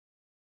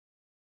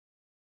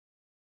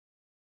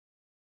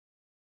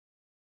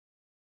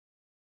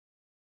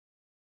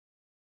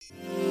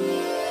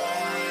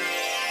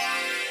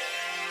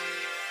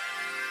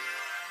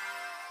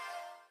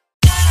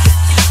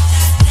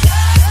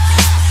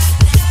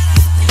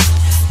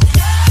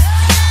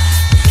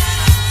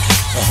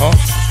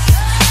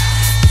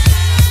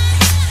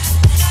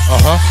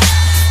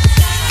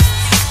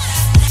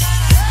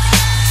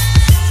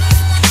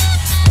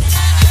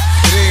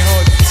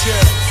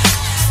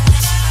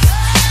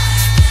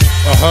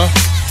It's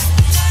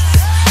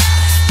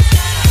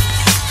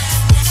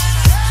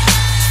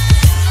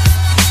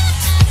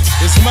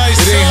Mysonne.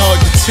 It ain't hard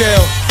to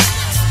tell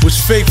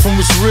what's fake from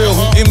what's real.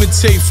 Who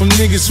imitate from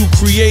niggas who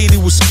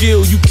created with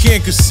skill. You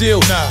can't conceal,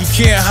 you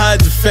can't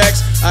hide the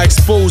facts. I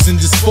expose and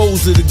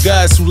dispose of the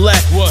guys who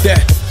lack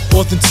that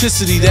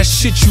authenticity, that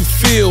shit you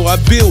feel. I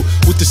build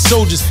with the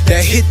soldiers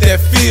that hit that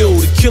field.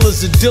 The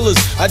killers, the dealers,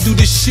 I do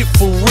this shit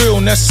for real.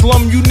 And that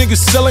slum you niggas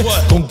selling,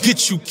 gon'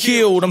 get you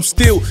killed. I'm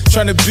still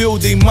trying to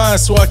build their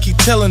minds, so I keep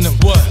telling them.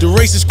 The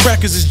racist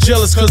crackers is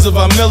jealous cause of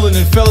our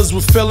melanin. Fellas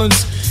with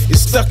felons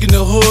is stuck in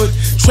the hood,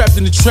 trapped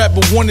in the trap,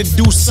 but wanna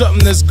do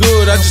something that's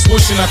good. I just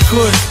wishing I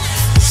could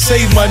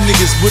save my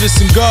niggas, but it's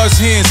in God's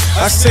hands.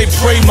 I say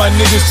pray my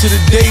niggas to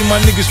the day my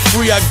niggas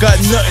free. I got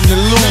nothing to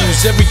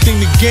lose,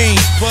 everything to gain,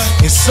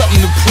 and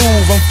something to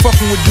prove. I'm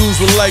fucking with dudes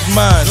with like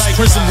minds,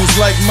 principles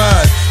like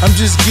mine. I'm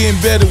just getting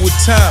better with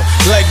time,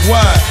 like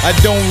wine. I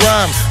don't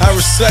rhyme, I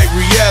recite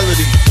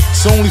reality.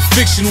 So only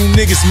fictional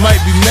niggas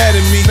might be mad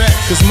at me,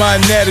 cause my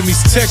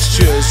anatomy's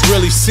texture is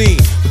really seen.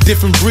 A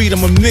different breed,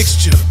 I'm a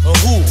mixture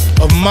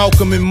of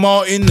Malcolm and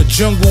Martin, the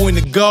jungle and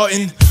the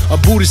garden. A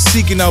Buddha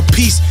seeking out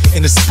peace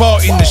in the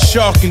Spartan, the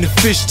shark in the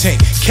fish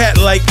tank.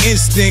 Cat-like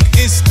instinct.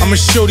 I'ma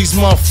show these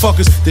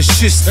motherfuckers the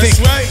shit stink.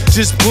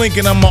 Just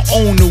blinking, I'ma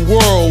own the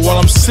world while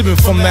I'm sipping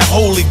from that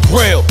holy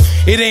grail.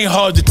 It ain't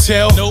hard to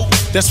tell.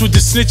 That's what the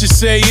snitches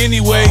say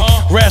anyway.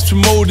 Raps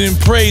promoted and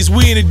praised,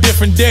 we in a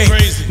different day.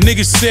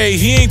 Niggas say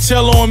he ain't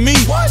tell on me,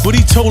 but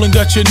he told and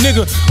got your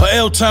nigga a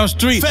L times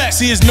 3.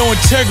 See, it's no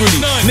integrity.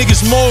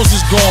 Niggas' morals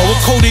is gone.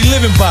 What code they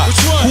living by?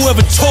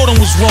 Whoever told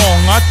them was wrong.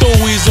 I thought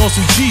we was on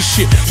some G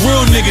shit.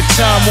 Real nigga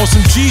time on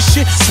some G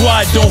shit. That's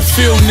why I don't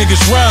feel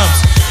niggas' rhymes.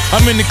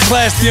 I'm in the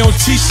class, they don't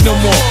teach no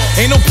more.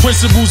 Ain't no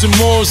principles and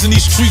morals in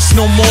these streets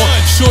no more.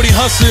 Shorty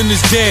hustling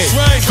is dead.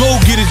 Go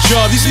get a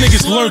job. These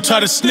niggas learned how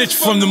to snitch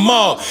from the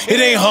mob. It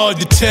ain't hard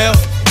to tell.